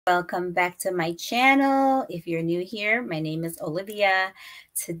Welcome back to my channel. If you're new here, my name is Olivia.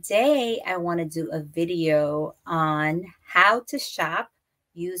 Today, I want to do a video on how to shop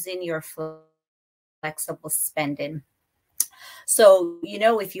using your flexible spending. So,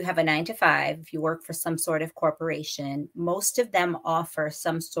 if you have a 9 to 5, if you work for some sort of corporation, most of them offer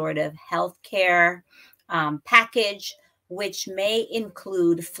some sort of healthcare package, which may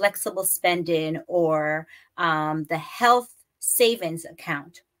include flexible spending or the health savings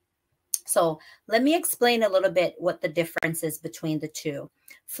account. So let me explain a little bit what the difference is between the two.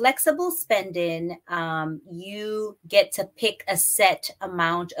 Flexible spending, you get to pick a set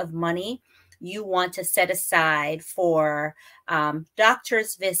amount of money you want to set aside for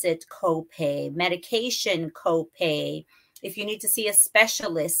doctor's visit copay, medication copay, if you need to see a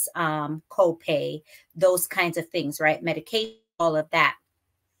specialist copay, those kinds of things, right? Medication, all of that.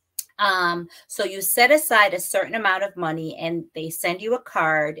 So you set aside a certain amount of money and they send you a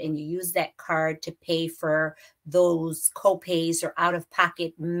card and you use that card to pay for those copays or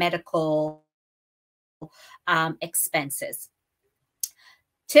out-of-pocket medical expenses.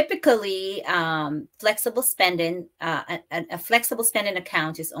 Typically, flexible spending, a flexible spending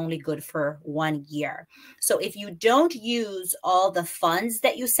account is only good for 1 year. So if you don't use all the funds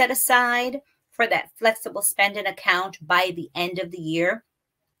that you set aside for that flexible spending account by the end of the year,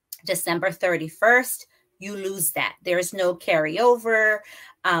 December 31st, you lose that. There's no carryover.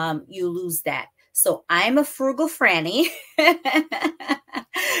 You lose that. So I'm a frugal franny.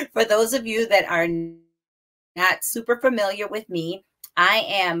 For those of you that are not super familiar with me, I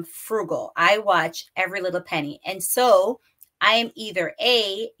am frugal. I watch every little penny. And so I am either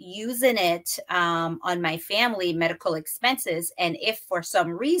A, using it on my family medical expenses. And if for some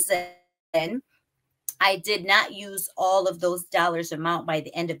reason I did not use all of those dollars amount by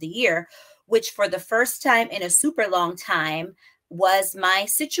the end of the year, which for the first time in a super long time was my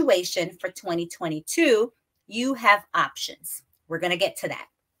situation for 2022, you have options. We're going to get to that.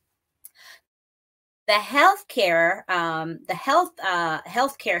 The healthcare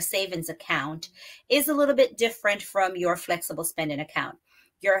savings account is a little bit different from your flexible spending account.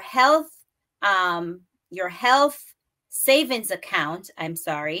 Your health savings account,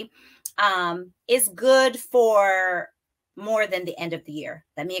 is good for more than the end of the year.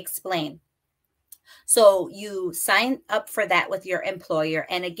 Let me explain. So you sign up for that with your employer.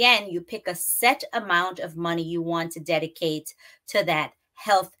 And again, you pick a set amount of money you want to dedicate to that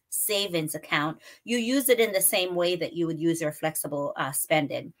health savings account. You use it in the same way that you would use your flexible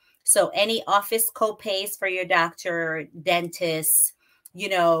spending. So any office copays for your doctor, dentist,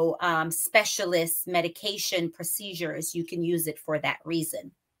 specialists, medication procedures, you can use it for that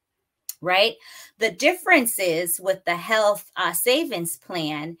reason. Right? The difference is with the health savings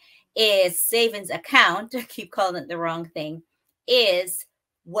plan is savings account, I keep calling it the wrong thing, is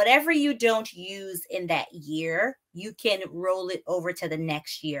whatever you don't use in that year, you can roll it over to the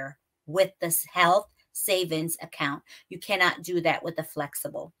next year with this health savings account. You cannot do that with the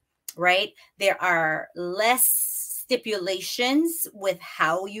flexible, right? There are less stipulations with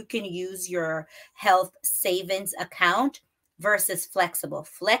how you can use your health savings account versus flexible.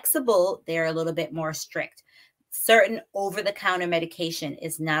 Flexible, they're a little bit more strict. Certain over-the-counter medication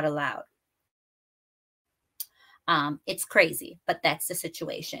is not allowed. It's crazy, but that's the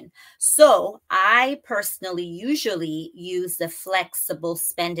situation. So I personally usually use the flexible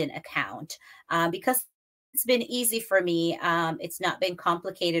spending account because it's been easy for me. It's not been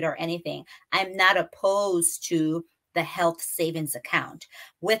complicated or anything. I'm not opposed to the health savings account.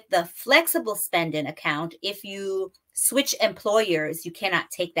 With the flexible spending account, if you switch employers, you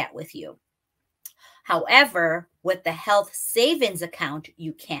cannot take that with you. However, with the health savings account,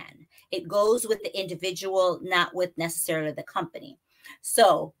 you can. It goes with the individual, not with necessarily the company.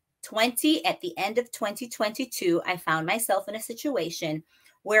 So at the end of 2022, I found myself in a situation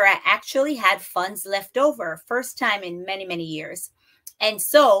where I actually had funds left over, first time in many, many years. And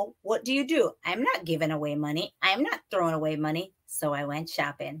so what do? I'm not giving away money. I'm not throwing away money. So I went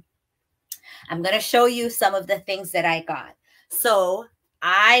shopping. I'm going to show you some of the things that I got. So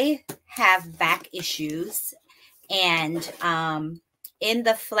I have back issues, and in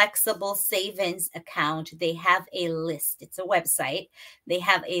the flexible savings account, they have a list. It's a website. They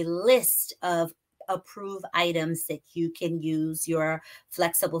have a list of approved items that you can use your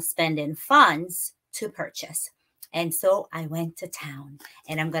flexible spending funds to purchase. And so I went to town,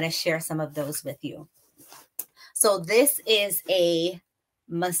 and I'm going to share some of those with you. So this is a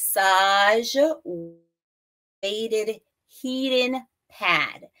massage weighted heating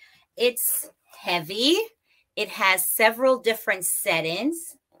pad. It's heavy. It has several different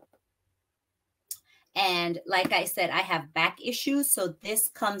settings. And like I said, I have back issues, so this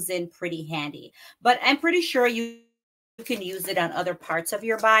comes in pretty handy. But I'm pretty sure you can use it on other parts of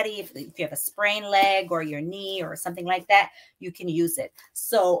your body. If you have a sprained leg or your knee or something like that, you can use it.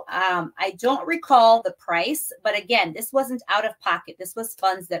 So I don't recall the price, but again, this wasn't out of pocket. This was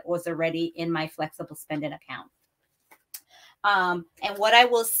funds that was already in my flexible spending account. And what I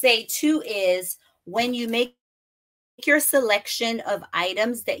will say too is when you make your selection of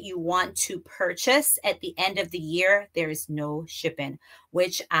items that you want to purchase at the end of the year, there is no shipping,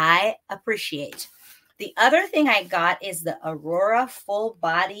 which I appreciate. The other thing I got is the Aurora Full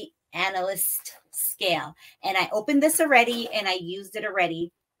Body Analyst Scale. And I opened this already and I used it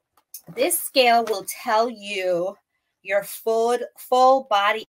already. This scale will tell you your full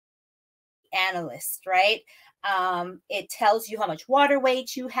body analyst, right? It tells you how much water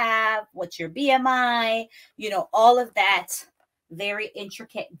weight you have, what's your BMI, you know, all of that very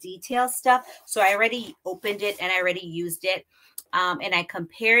intricate detail stuff. So I already opened it and I already used it. And I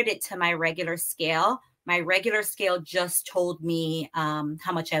compared it to my regular scale. My regular scale just told me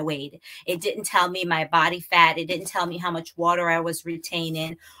how much I weighed. It didn't tell me my body fat. It didn't tell me how much water I was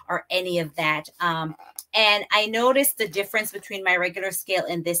retaining or any of that. And I noticed the difference between my regular scale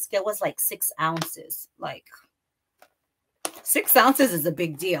and this scale was like 6 ounces. Like 6 ounces is a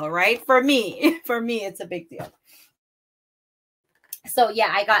big deal, right? For me, it's a big deal. So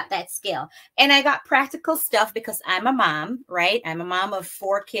yeah, I got that scale and I got practical stuff because I'm a mom, right? I'm a mom of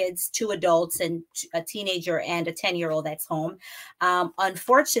 4 kids, 2 adults and a teenager and a 10-year-old that's home.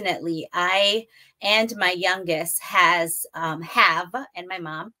 Unfortunately, I and my youngest have, and my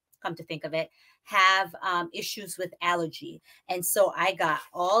mom, come to think of it, have issues with allergy. And so I got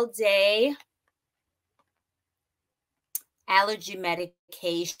all day allergy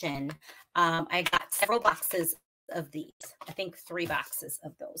medication. I got several boxes of these. I think 3 boxes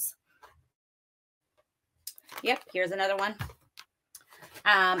of those. Yep, here's another one.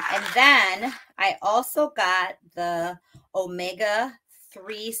 And then I also got the omega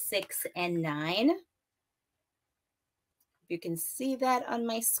 3, 6, and 9. You can see that on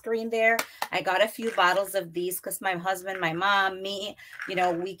my screen there. I got a few bottles of these because my husband, my mom, me, you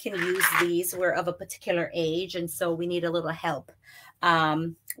know, we can use these. We're of a particular age, and so we need a little help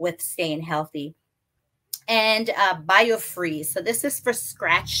with staying healthy. And BioFreeze. So this is for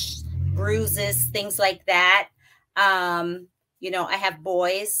scratch, bruises, things like that. You know, I have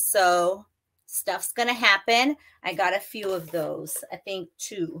boys, so stuff's going to happen. I got a few of those. I think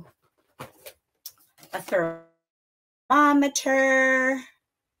 2. A thermometer.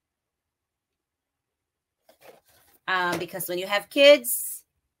 Because when you have kids,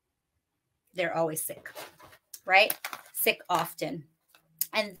 they're always sick, right? Sick often.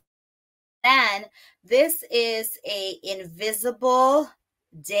 And then this is a invisible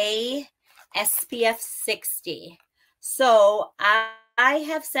day SPF 60. So I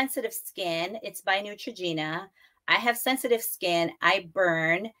have sensitive skin. It's by Neutrogena. I have sensitive skin. I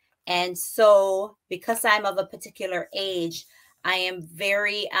burn. And so because I'm of a particular age, I am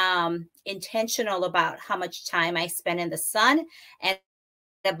very intentional about how much time I spend in the sun and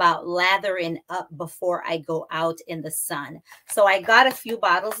about lathering up before I go out in the sun. So I got a few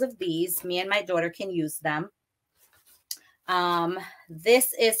bottles of these. Me and my daughter can use them.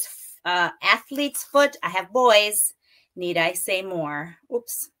 This is athlete's foot. I have boys. Need I say more?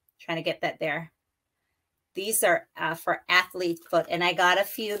 Oops, trying to get that there. These are for athlete foot, and I got a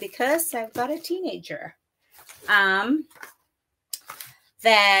few because I've got a teenager.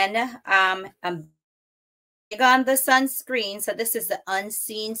 Then I'm big on the sunscreen. So this is the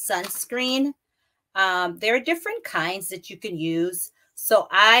unseen sunscreen. There are different kinds that you can use. So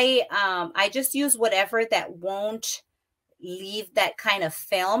I just use whatever that won't leave that kind of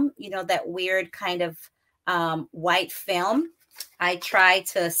film, you know, that weird kind of white film. I try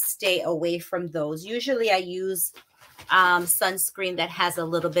to stay away from those. Usually I use sunscreen that has a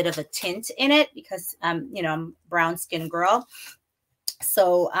little bit of a tint in it because you know, I'm a brown skin girl.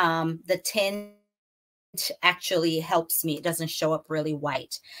 So the tint actually helps me. It doesn't show up really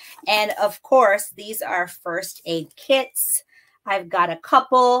white. And of course, these are first aid kits. I've got a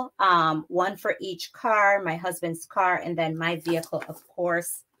couple, one for each car, my husband's car, and then my vehicle, of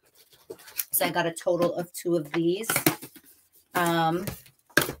course. So I got a total of 2 of these.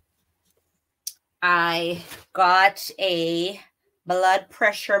 I got a blood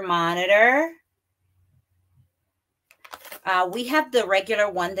pressure monitor. We have the regular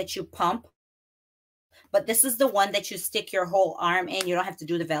one that you pump, but this is the one that you stick your whole arm in. You don't have to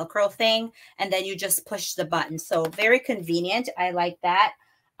do the Velcro thing, and then you just push the button. So very convenient. I like that.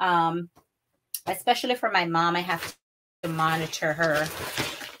 Especially for my mom, I have to monitor her.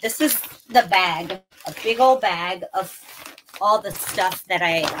 This is the bag, a big old bag of all the stuff that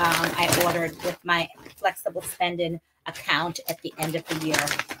I ordered with my flexible spending account at the end of the year.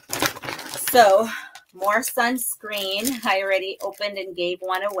 So more sunscreen. I already opened and gave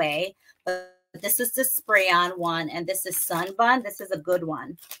one away, but this is the spray-on one, and this is Sunbun. This is a good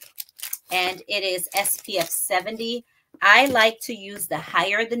one, and it is SPF 70. I like to use the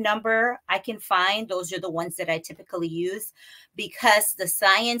higher the number I can find. Those are the ones that I typically use, because the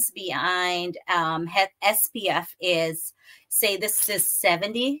science behind SPF is, say this is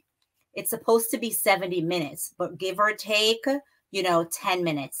 70. It's supposed to be 70 minutes, but give or take, 10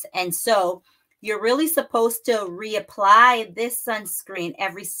 minutes. And so you're really supposed to reapply this sunscreen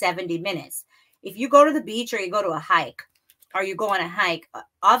every 70 minutes. If you go to the beach or you go to a hike, or you go on a hike,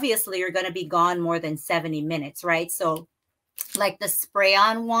 obviously you're going to be gone more than 70 minutes, right? So like the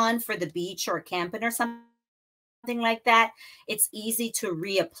spray-on one for the beach or camping or something like that, it's easy to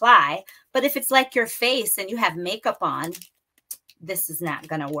reapply. But if it's like your face and you have makeup on, this is not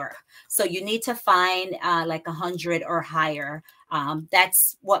going to work. So you need to find like 100 or higher.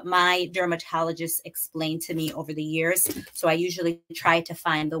 That's what my dermatologist explained to me over the years. So I usually try to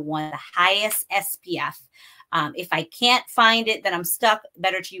find the highest SPF. If I can't find it, then I'm stuck.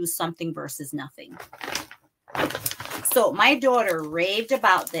 Better to use something versus nothing. So my daughter raved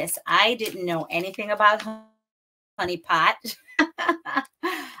about this. I didn't know anything about honey pot.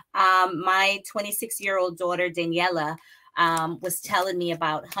 My 26-year-old daughter, Daniela, was telling me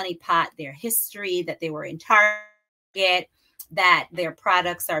about honey pot, their history, that they were in Target, that their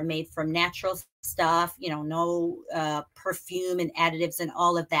products are made from natural stuff, no perfume and additives and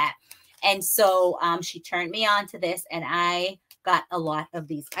all of that. And so she turned me on to this, and I got a lot of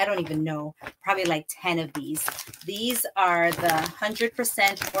these. I don't even know, probably like 10 of these. These are the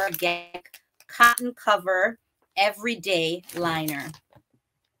 100% organic cotton cover everyday liner.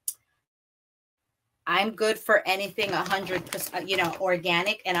 I'm good for anything 100%,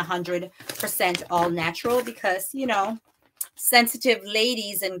 organic and 100% all natural, because, sensitive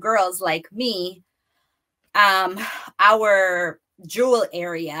ladies and girls like me, our jewel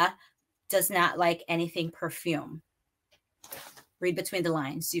area does not like anything perfume. Read between the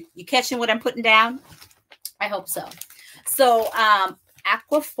lines. You catching what I'm putting down? I hope so. So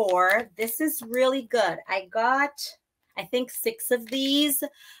Aquaphor, this is really good. I got, I think, 6 of these.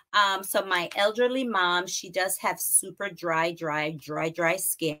 So my elderly mom, she does have super dry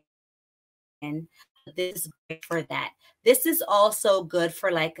skin. This is great for that. This is also good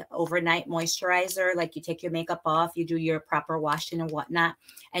for like overnight moisturizer. Like you take your makeup off, you do your proper washing and whatnot,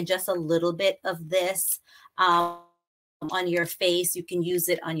 and just a little bit of this on your face. You can use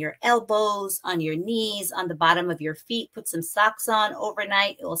it on your elbows, on your knees, on the bottom of your feet. Put some socks on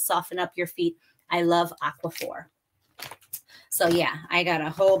overnight. It will soften up your feet. I love Aquaphor. So yeah, I got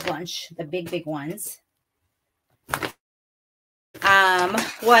a whole bunch, the big ones.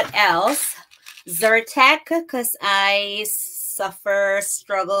 What else? Zyrtec, because I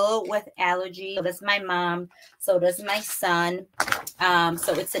struggle with allergy. So does my mom. So does my son.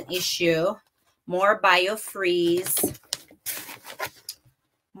 So it's an issue. More BioFreeze.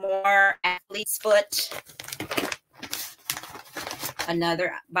 More Athlete's Foot.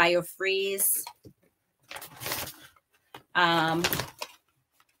 Another BioFreeze.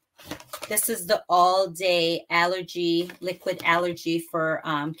 This is the all-day allergy, liquid allergy for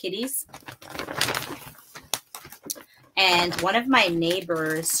kitties. And one of my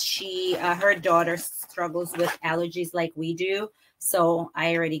neighbors, her daughter struggles with allergies like we do. So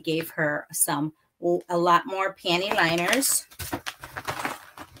I already gave her a lot more panty liners.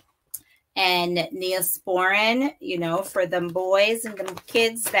 And Neosporin, for them boys and them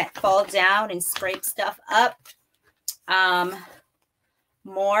kids that fall down and scrape stuff up.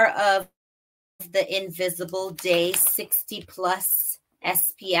 More of the Invisible Day 60 plus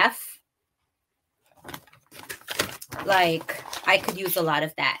SPF. Like, I could use a lot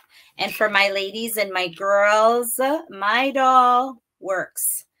of that. And for my ladies and my girls, My Doll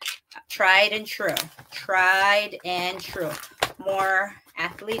works. Tried and true. Tried and true. More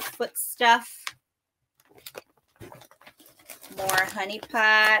Athlete Foot stuff. More Honey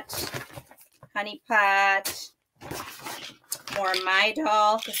Pot. Honey Pot. More My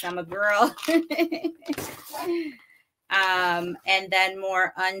Doll, because I'm a girl. And then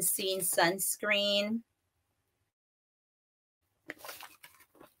more Unseen sunscreen.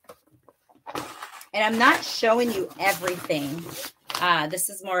 And I'm not showing you everything. This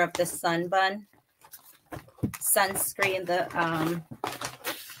is more of the Sunbun sunscreen, the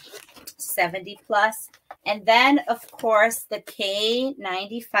 70 plus. And then, of course, the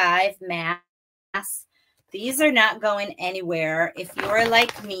K95 mask These are not going anywhere. If you're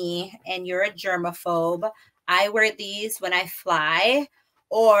like me and you're a germaphobe, I wear these when I fly,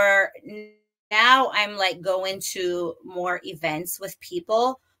 or now I'm like going to more events with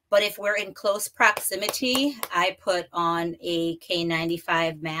people. But if we're in close proximity, I put on a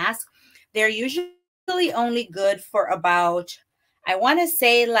K95 mask. They're usually only good for about, I want to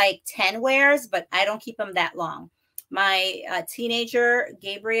say like 10 wears, but I don't keep them that long. My teenager,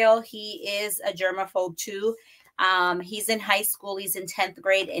 Gabriel, he is a germaphobe too. He's in high school, he's in 10th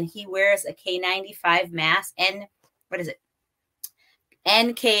grade, and he wears a K95 mask. And what is it?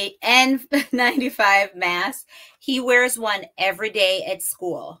 N95 mask. He wears one every day at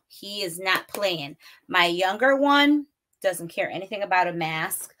school. He is not playing. My younger one doesn't care anything about a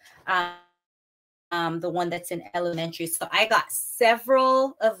mask. The one that's in elementary. So I got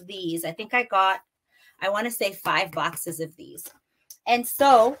several of these. I think I want to say 5 boxes of these. And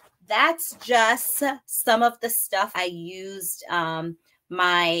so that's just some of the stuff I used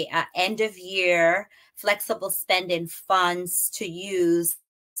my end of year flexible spending funds to use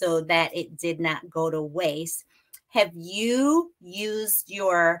so that it did not go to waste. Have you used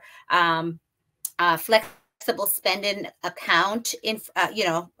your flexible spending account in,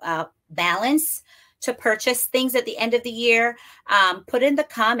 balance to purchase things at the end of the year? Put in the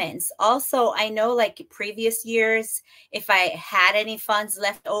comments. Also, I know like previous years, if I had any funds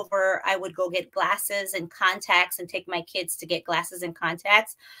left over, I would go get glasses and contacts and take my kids to get glasses and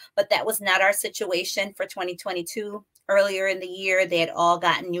contacts. But that was not our situation for 2022. Earlier in the year, they had all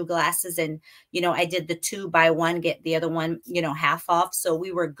gotten new glasses, and I did the 2 buy 1, get the other one, half off. So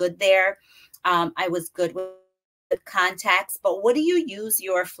we were good there. I was good with contacts. But what do you use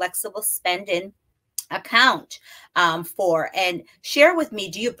your flexible spending account for? And share with me,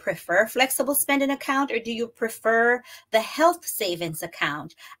 do you prefer flexible spending account, or do you prefer the health savings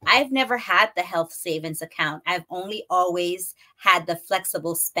account? I've never had the health savings account. I've only always had the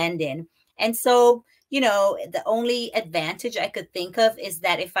flexible spending. And so, the only advantage I could think of is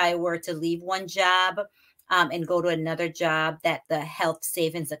that if I were to leave one job and go to another job, that the health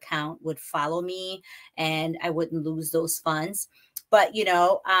savings account would follow me and I wouldn't lose those funds. But,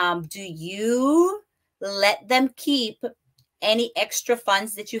 do you let them keep any extra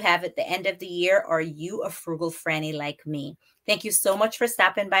funds that you have at the end of the year? Or are you a frugal franny like me? Thank you so much for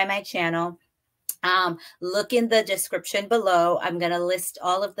stopping by my channel. Look in the description below. I'm going to list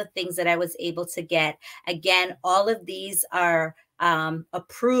all of the things that I was able to get. Again, all of these are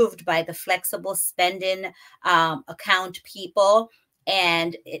approved by the flexible spending account people,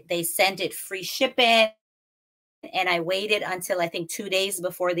 and they sent it free shipping. And I waited until I think 2 days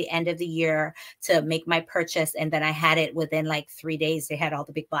before the end of the year to make my purchase. And then I had it within like 3 days. They had all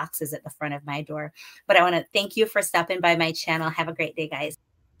the big boxes at the front of my door. But I want to thank you for stopping by my channel. Have a great day, guys.